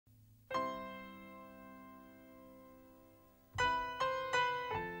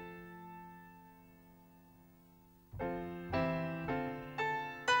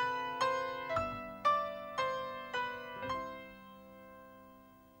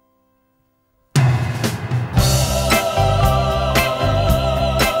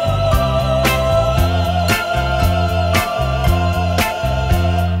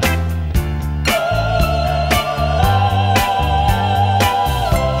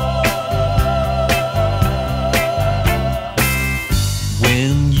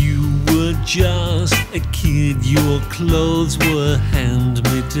kid, your clothes were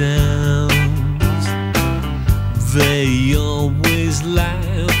hand-me-downs. They always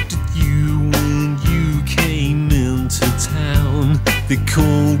laughed at you when you came into town. They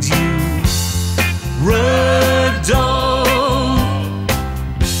called you Ragdoll,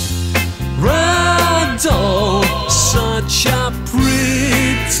 such a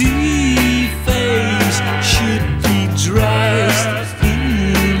pretty face should be dressed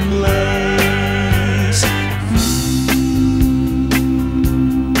in lace.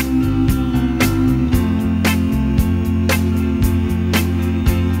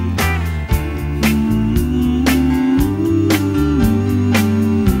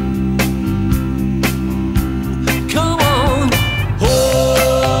 Come on,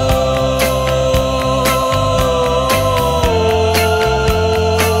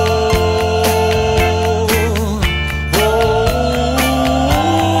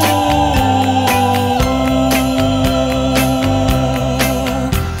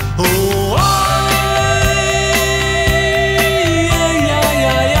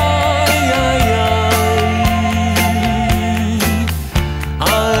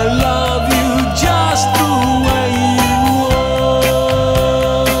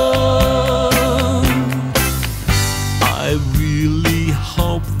 I really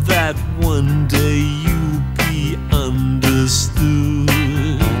hope that one day you'll be understood.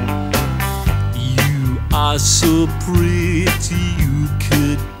 You are so pretty, you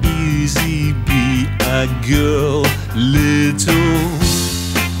could easily be a girl. Little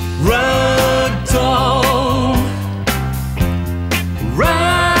Ragdoll,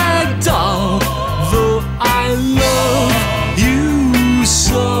 Ragdoll, though I love you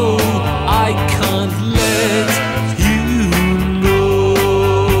so, I can't let you know.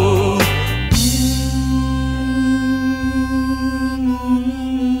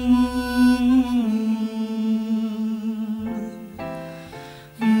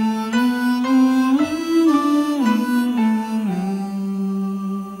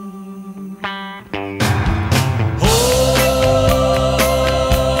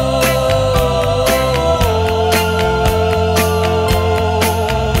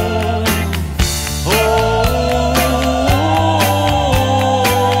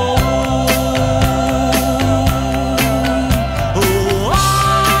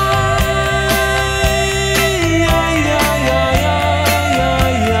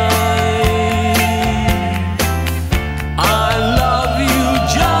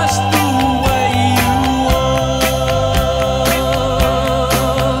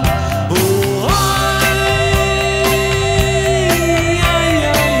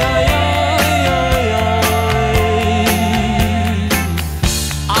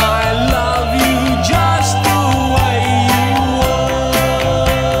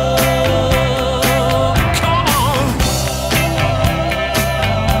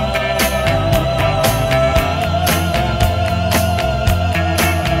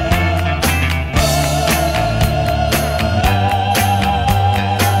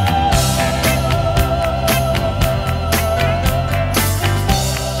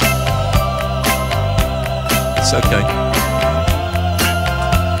 It's okay.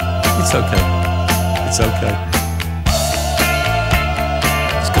 It's okay. It's okay.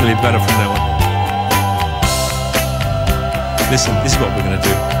 It's going to be better from now on. Listen, this is what we're going to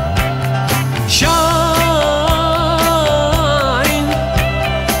do. Shine,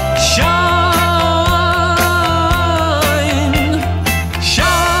 shine,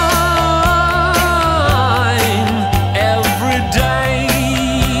 shine every day.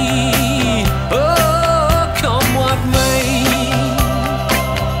 Oh, come what may.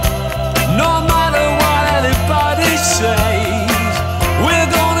 No matter what anybody says, we're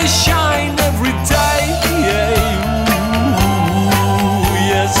gonna shine every day. Yeah. Ooh,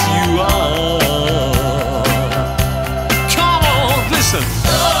 yes, you are.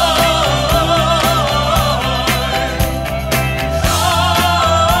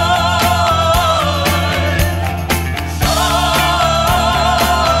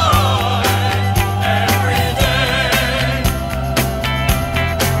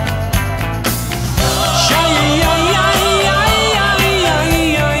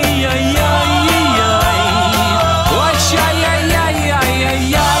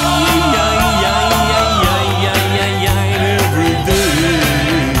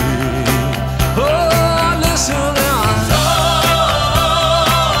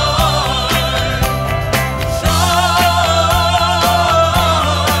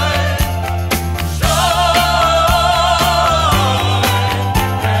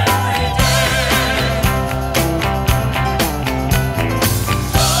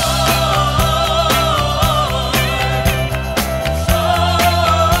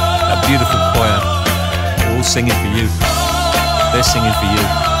 singing for you. They're singing for you.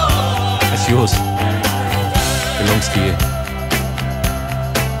 That's yours. Belongs to you.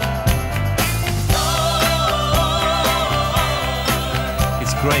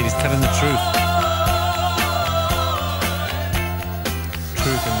 It's great, it's telling the truth.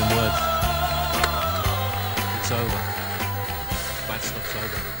 Truth in the words. It's over. Bad stuff's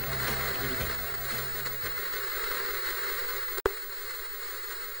over.